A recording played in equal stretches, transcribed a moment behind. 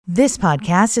This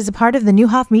podcast is a part of the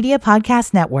Newhoff Media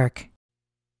Podcast Network.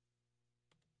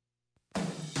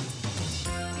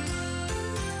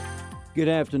 Good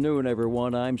afternoon,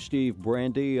 everyone. I'm Steve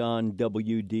Brandy on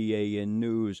WDAN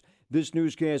News. This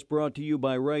newscast brought to you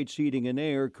by Wright's Heating and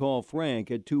Air. Call Frank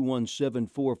at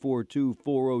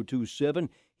 217-442-4027.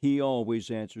 He always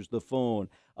answers the phone.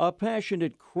 A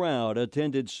passionate crowd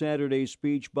attended Saturday's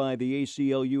speech by the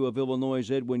ACLU of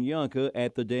Illinois' Edwin Yonka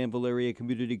at the Danville Area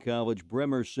Community College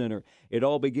Bremer Center. It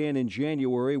all began in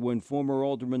January when former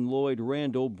Alderman Lloyd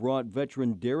Randall brought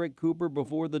veteran Derek Cooper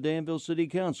before the Danville City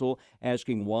Council,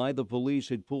 asking why the police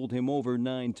had pulled him over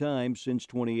 9 times since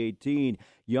 2018.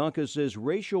 Yonka says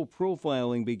racial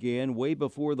profiling began way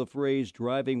before the phrase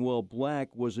driving while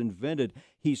black was invented.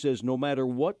 He says no matter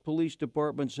what police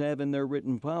departments have in their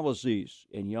written policies,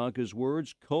 in Yonka's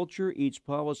words, culture eats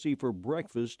policy for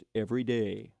breakfast every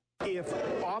day. If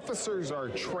officers are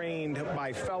trained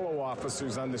by fellow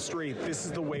officers on the street, this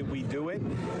is the way we do it,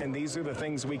 and these are the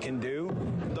things we can do,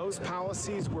 those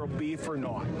policies will be for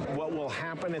naught. What will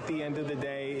happen at the end of the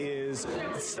day is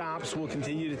stops will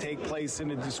continue to take place in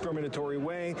a discriminatory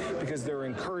way because they're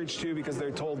encouraged to, because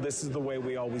they're told this is the way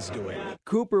we always do it.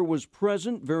 Cooper was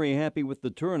present, very happy with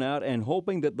the turnout, and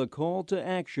hoping that the call to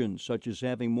action, such as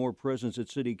having more presence at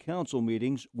city council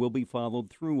meetings, will be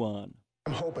followed through on.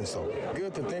 I'm hoping so.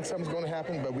 Good to think something's going to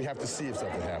happen, but we have to see if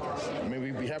something happens. I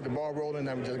mean, we have the ball rolling,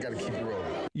 now we just got to keep it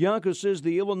rolling. Yonka says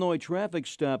the Illinois Traffic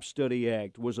Stop Study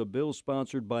Act was a bill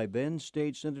sponsored by then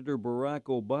State Senator Barack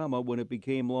Obama when it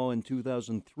became law in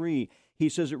 2003. He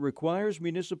says it requires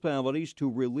municipalities to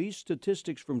release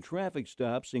statistics from traffic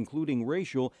stops, including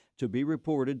racial, to be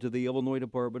reported to the Illinois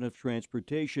Department of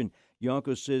Transportation.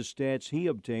 Yonka says stats he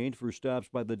obtained for stops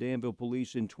by the Danville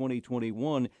Police in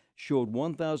 2021 showed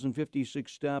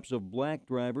 1,056 stops of black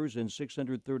drivers and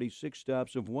 636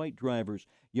 stops of white drivers.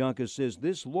 Yonka says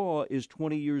this law is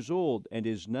 20 years old and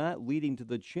is not leading to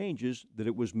the changes that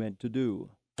it was meant to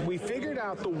do. We figured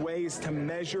out the ways to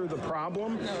measure the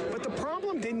problem, but the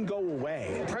problem didn't go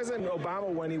away. President Obama,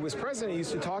 when he was president,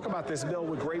 used to talk about this bill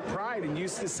with great pride and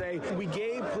used to say, we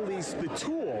gave police the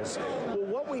tools. Well,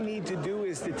 what we need to do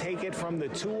is to take it from the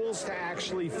tools to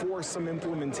actually force some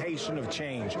implementation of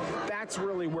change. That's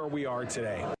really where we are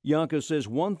today. Yonka says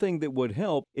one thing that would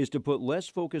help is to put less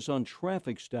focus on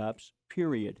traffic stops,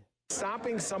 period.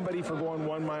 Stopping somebody for going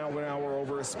 1 mile an hour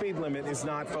over a speed limit is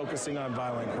not focusing on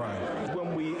violent crime.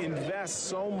 When we invest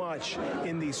so much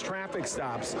in these traffic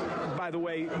stops, by the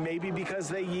way, maybe because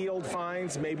they yield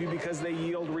fines, maybe because they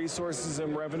yield resources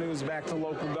and revenues back to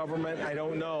local government, I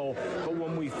don't know. But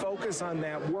when we focus on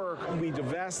that work, we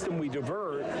divest and we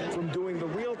divert from doing the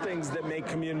real things that make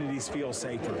communities feel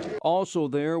safer. Also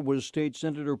there was State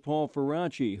Senator Paul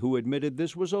Faraci, who admitted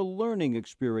this was a learning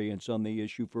experience on the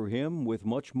issue for him, with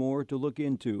much more to look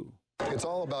into. It's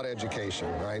all about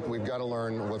education, right? We've got to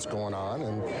learn what's going on,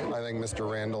 and I think Mr.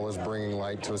 Randall is bringing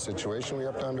light to a situation. We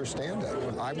have to understand it.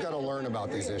 I've got to learn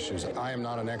about these issues. I am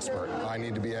not an expert. I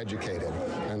need to be educated,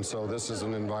 and so this is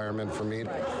an environment for me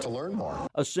to learn more.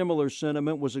 A similar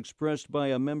sentiment was expressed by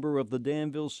a member of the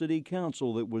Danville City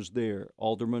Council that was there,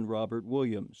 Alderman Robert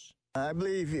Williams. I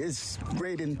believe it's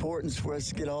great importance for us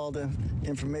to get all the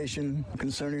information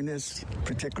concerning this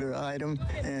particular item,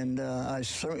 and I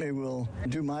certainly will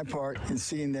do my part in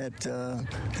seeing that the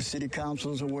city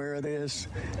council is aware of this,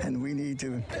 and we need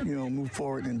to, move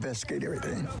forward and investigate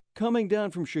everything. Coming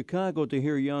down from Chicago to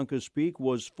hear Yonka speak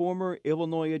was former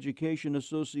Illinois Education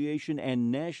Association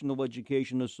and National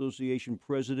Education Association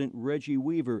President Reggie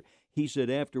Weaver. He said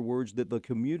afterwards that the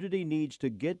community needs to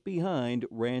get behind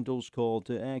Randall's call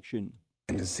to action.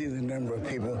 And to see the number of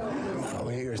people out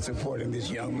here supporting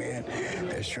this young man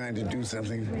that's trying to do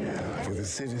something for the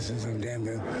citizens of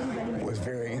Danville was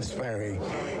very inspiring.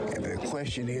 And the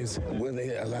question is, will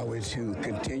they allow it to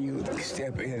continue to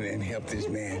step in and help this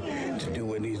man to do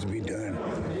what needs to be done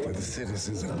for the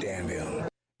citizens of Danville?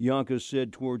 Yonka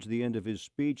said towards the end of his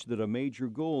speech that a major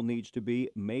goal needs to be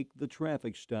make the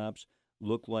traffic stops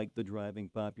look like the driving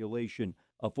population.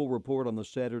 A full report on the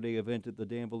Saturday event at the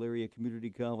Danville Area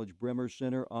Community College Bremer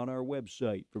Center on our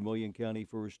website,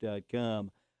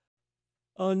 VermilionCountyFirst.com.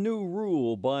 A new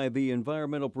rule by the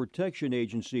Environmental Protection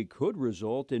Agency could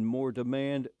result in more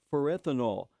demand for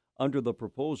ethanol. Under the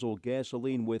proposal,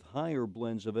 gasoline with higher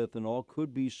blends of ethanol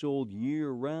could be sold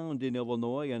year-round in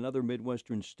Illinois and other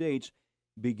Midwestern states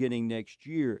beginning next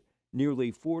year.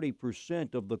 Nearly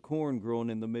 40% of the corn grown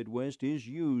in the Midwest is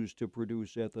used to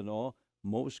produce ethanol.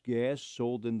 Most gas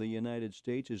sold in the United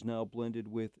States is now blended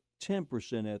with 10%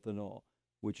 ethanol,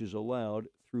 which is allowed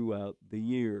throughout the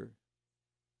year.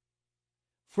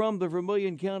 From the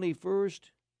Vermilion County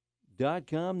First,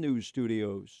 NewsHoff.com news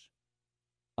studios.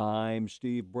 I'm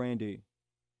Steve Brandy.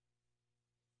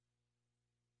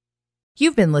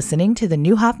 You've been listening to the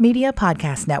New Hoff Media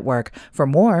Podcast Network. For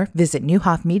more, visit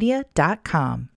newhoffmedia.com.